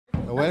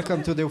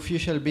Welcome to the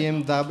official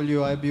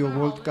BMW IBU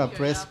World Cup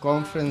press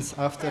conference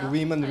after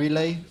women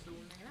relay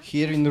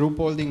here in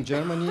Ruhpolding,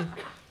 Germany.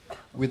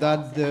 We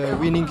had the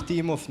winning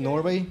team of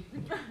Norway,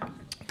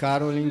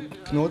 Karoline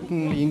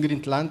Knotten,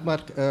 Ingrid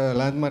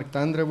Landmark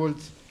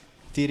Tandrevold,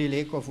 Tiril,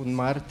 Eckhoff and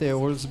Marte,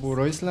 Olsbu,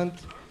 Deutschland.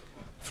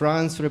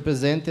 France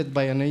represented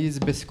by Anaïs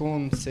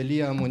Bescon,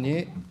 Celia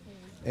Monnier,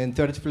 and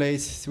third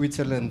place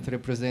Switzerland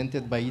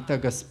represented by Ita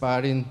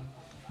Gasparin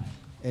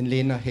and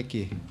Lena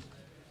Hecke.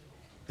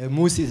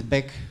 Moose is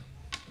back.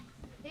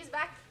 He's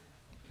back.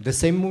 The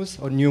same Moose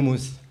or new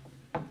Moose?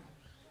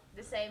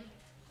 The same.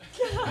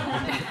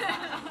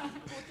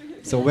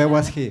 So where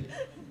was he?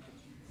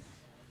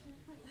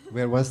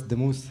 Where was the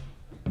Moose?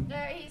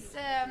 There he's still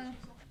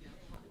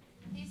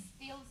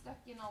stuck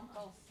in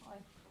Olsbu.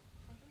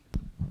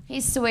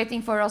 He's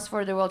waiting for us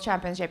for the World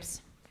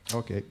Championships.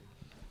 Okay.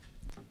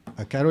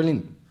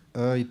 Karoline,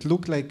 it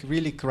looked like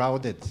really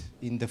crowded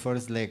in the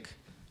first leg.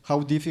 How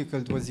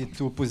difficult was it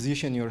to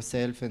position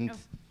yourself and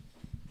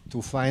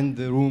to find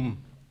the room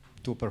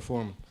to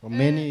perform? So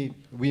many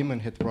women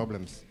had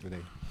problems today.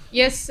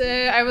 Yes,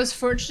 I was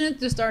fortunate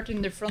to start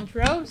in the front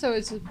row, so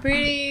it's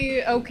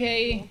pretty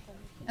okay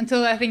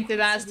until I think the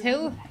last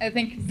hill. I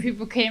think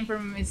people came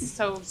from, it's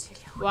so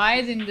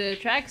wide in the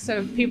track,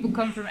 so people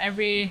come from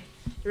every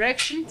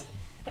direction.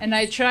 And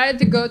I tried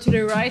to go to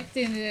the right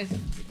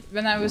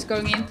when I was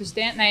going into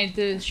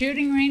the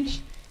shooting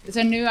range, because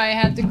I knew I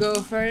had to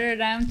go further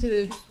down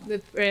to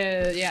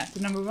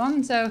to number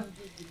one. So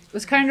it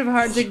was kind of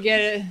hard to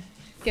get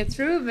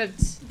through, but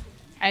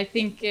I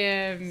think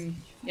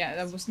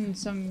that wasn't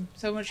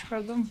so much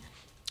problem.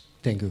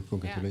 Thank you.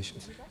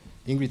 Congratulations,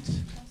 Ingrid.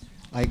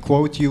 I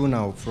quote you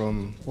now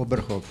from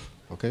Oberhof.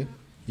 Okay,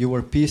 you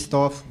were pissed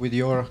off with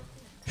your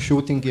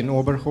shooting in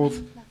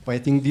Oberhof, but I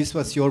think this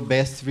was your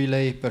best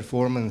relay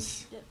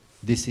performance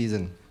this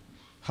season.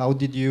 How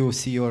did you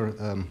see your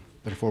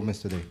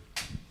performance today?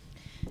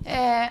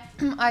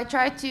 I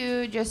tried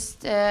to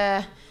just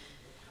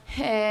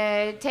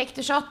take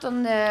the shot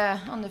on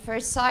the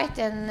first sight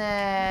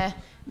and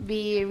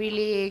be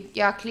really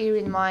clear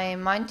in my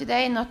mind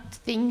today, not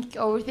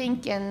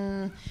overthink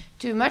and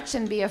too much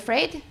and be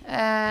afraid.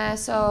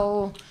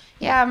 So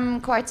yeah,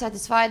 I'm quite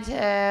satisfied.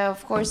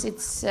 Of course,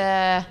 it's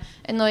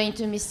annoying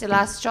to miss the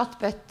last shot,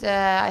 but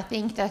I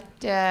think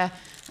that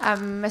I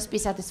must be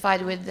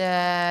satisfied with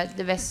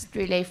the best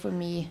relay for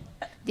me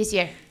this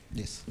year.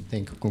 Yes,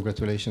 thank you.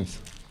 Congratulations.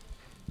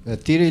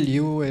 Tiril,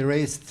 you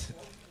erased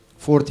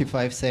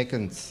 45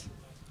 seconds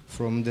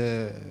from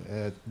the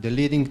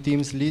leading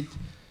team's lead.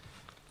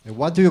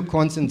 What do you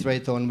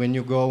concentrate on when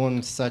you go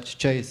on such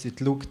chase?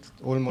 It looked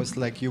almost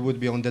like you would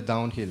be on the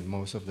downhill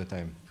most of the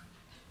time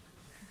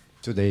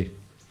today.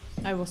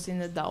 I was in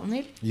the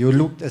downhill. You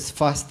looked as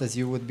fast as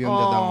you would be on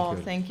the downhill.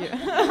 Oh, thank you.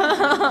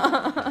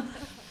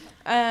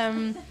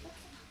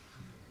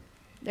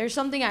 There's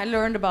something I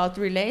learned about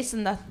relays,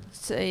 and that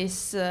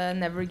is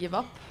never give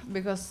up,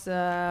 because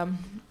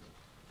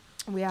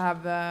we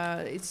have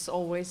it's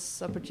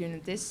always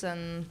opportunities,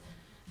 and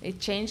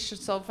it changed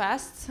so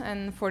fast,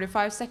 and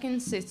 45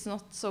 seconds it's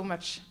not so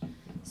much.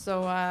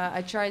 So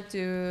I tried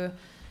to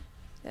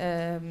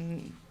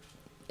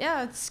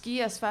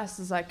ski as fast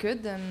as I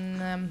could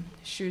and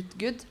shoot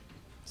good.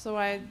 So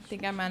I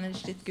think I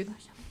managed it good.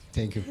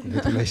 Thank you.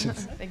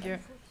 Congratulations. Thank you.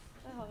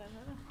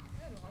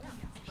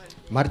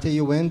 Marte,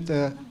 you went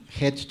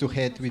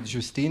head-to-head with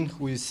Justine,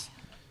 who is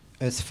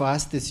as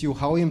fast as you.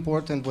 How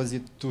important was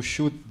it to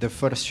shoot the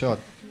first shot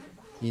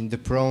in the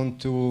prone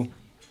to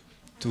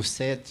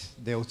set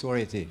the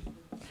authority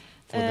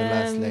for the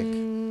last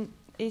leg?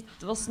 It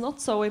was not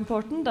so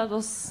important. That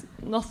was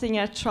nothing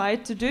I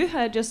tried to do.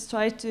 I just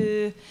tried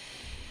to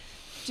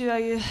do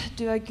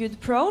a good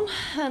prone,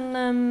 and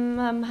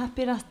I'm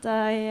happy that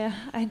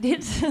I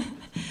did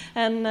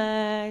and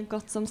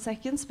got some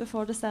seconds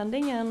before the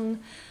standing and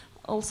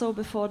also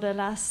before the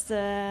last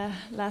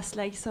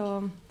leg.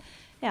 So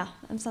yeah,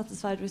 I'm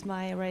satisfied with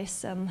my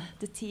race and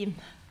the team.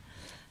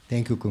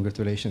 Thank you.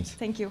 Congratulations.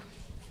 Thank you.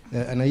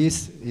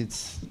 Anaïs,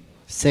 it's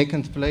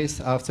second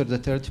place after the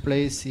third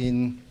place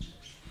in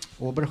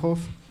Oberhof.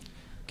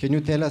 Can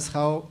you tell us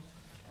how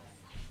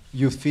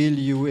you feel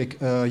you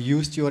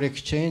used your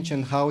exchange,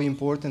 and how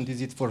important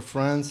is it for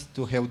France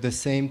to have the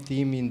same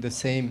team in the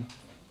same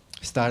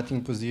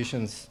starting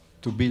positions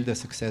to build a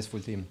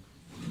successful team?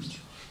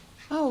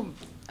 Oh,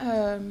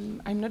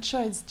 I'm not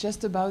sure it's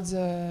just about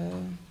the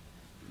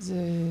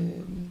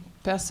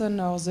person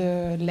or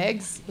the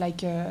legs.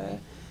 Like,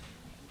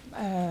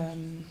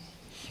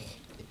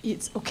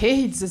 it's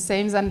okay. It's the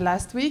same than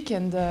last week,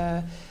 and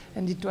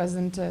it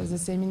wasn't the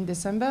same in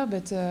December.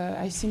 But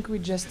I think we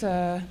just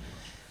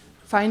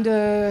find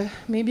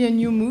maybe a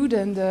new mood,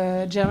 and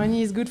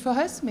Germany is good for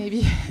us,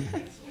 maybe.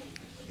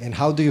 And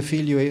how do you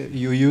feel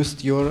you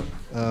used your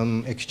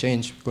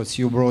exchange, because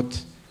you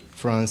brought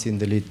France in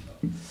the lead?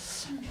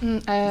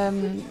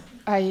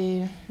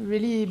 I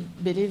really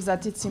believe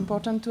that it's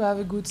important to have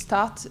a good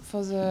start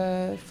for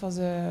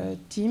the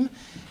team,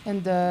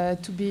 and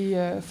to be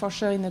for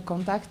sure in the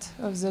contact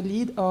of the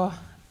lead or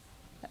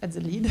at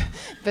the lead.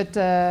 But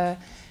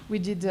we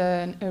did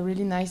a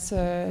really nice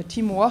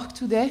teamwork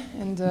today,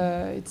 and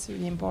it's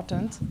really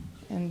important.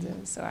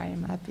 And so I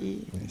am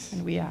happy, yes.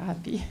 And we are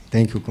happy.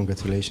 Thank you,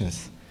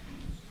 congratulations.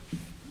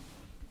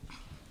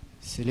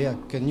 Celia,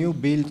 can you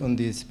build on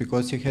this?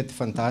 Because you had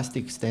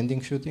fantastic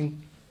standing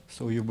shooting,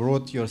 so you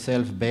brought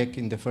yourself back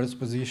in the first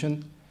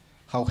position.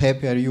 How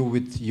happy are you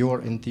with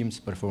your and team's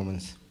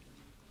performance?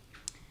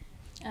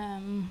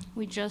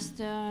 We're just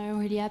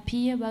really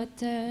happy about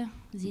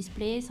this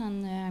place,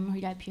 and I'm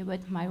really happy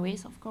about my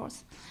race, of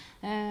course.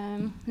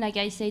 Like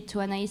I said to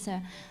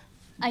Anaïs,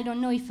 I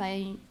don't know if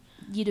I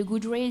did a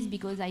good race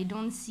because I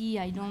don't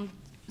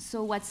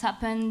saw what's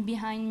happened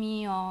behind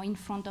me or in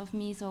front of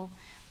me, so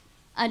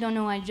I don't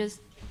know, I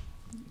just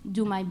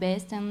do my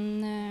best,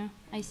 and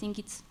I think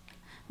it's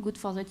good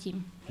for the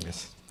team.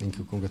 Yes, thank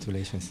you,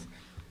 congratulations.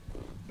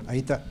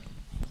 Aita,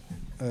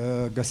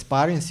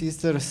 Gasparin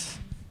sisters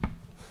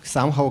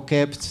somehow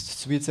kept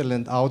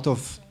Switzerland out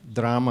of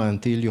drama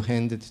until you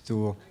handed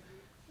to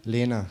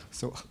Lena.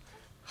 So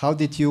how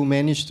did you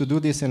manage to do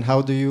this, and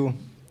how do you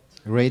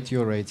rate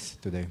your race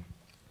today?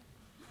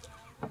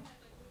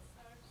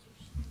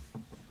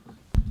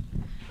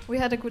 We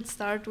had a good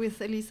start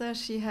with Elisa.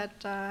 She had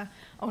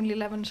only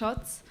 11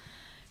 shots.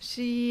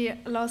 She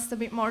lost a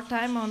bit more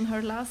time on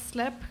her last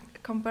lap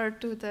compared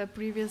to the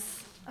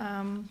previous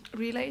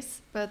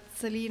relays, but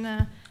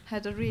Selina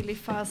had a really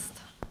fast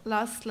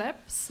last lap,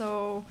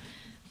 so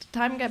the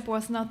time gap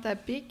was not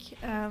that big.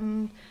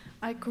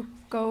 I could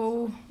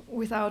go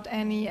without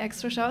any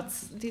extra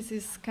shots. This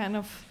is kind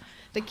of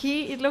the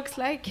key, it looks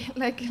like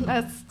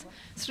last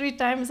 3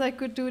 times I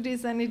could do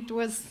this, and it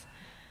was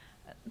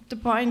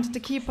the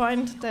key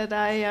point that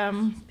I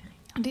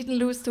didn't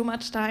lose too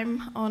much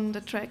time on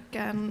the track,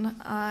 and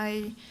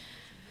I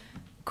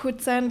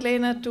could send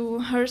Lena to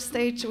her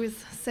stage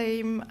with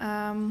same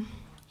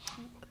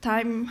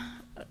time,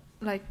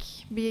 like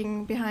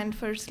being behind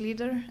first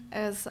leader,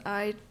 as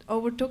I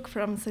overtook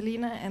from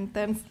Selina, and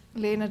then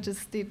Lena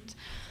just did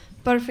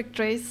perfect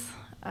race.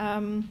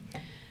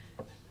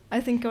 I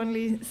think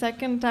only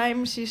second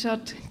time she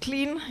shot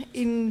clean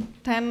in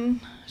 10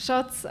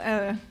 shots.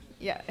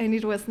 Yeah, and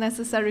it was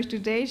necessary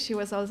today. She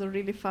was also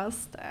really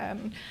fast,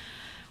 and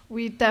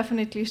we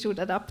definitely should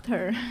adapt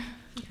her.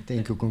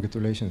 Thank you,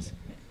 congratulations.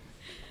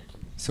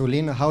 So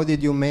Lena, how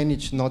did you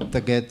manage not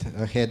to get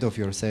ahead of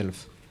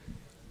yourself?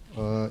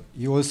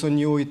 You also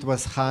knew it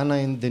was Hannah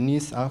and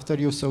Denise after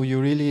you, so you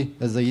really,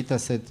 as Aita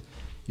said,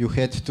 you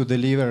had to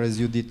deliver as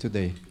you did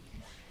today.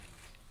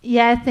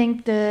 Yeah, I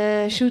think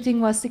the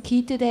shooting was the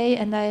key today,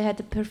 and I had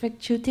a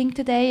perfect shooting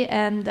today,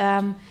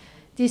 and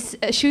this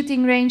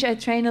shooting range, I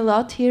train a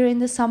lot here in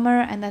the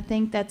summer, and I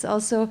think that's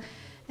also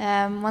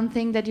one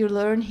thing that you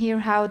learn here,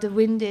 how the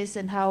wind is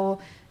and how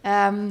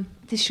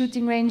the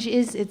shooting range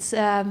is. It's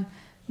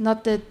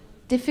not the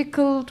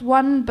difficult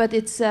one, but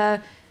it's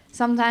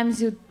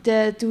sometimes you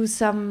do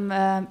some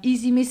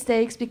easy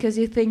mistakes because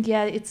you think,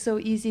 yeah, it's so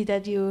easy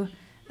that you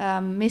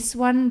miss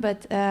one,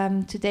 but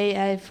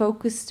today I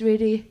focused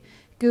really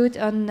good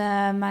on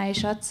my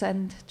shots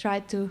and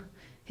tried to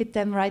hit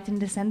them right in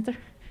the center.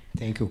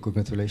 Thank you,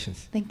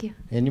 congratulations. Thank you.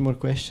 Any more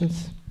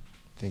questions?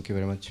 Thank you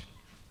very much.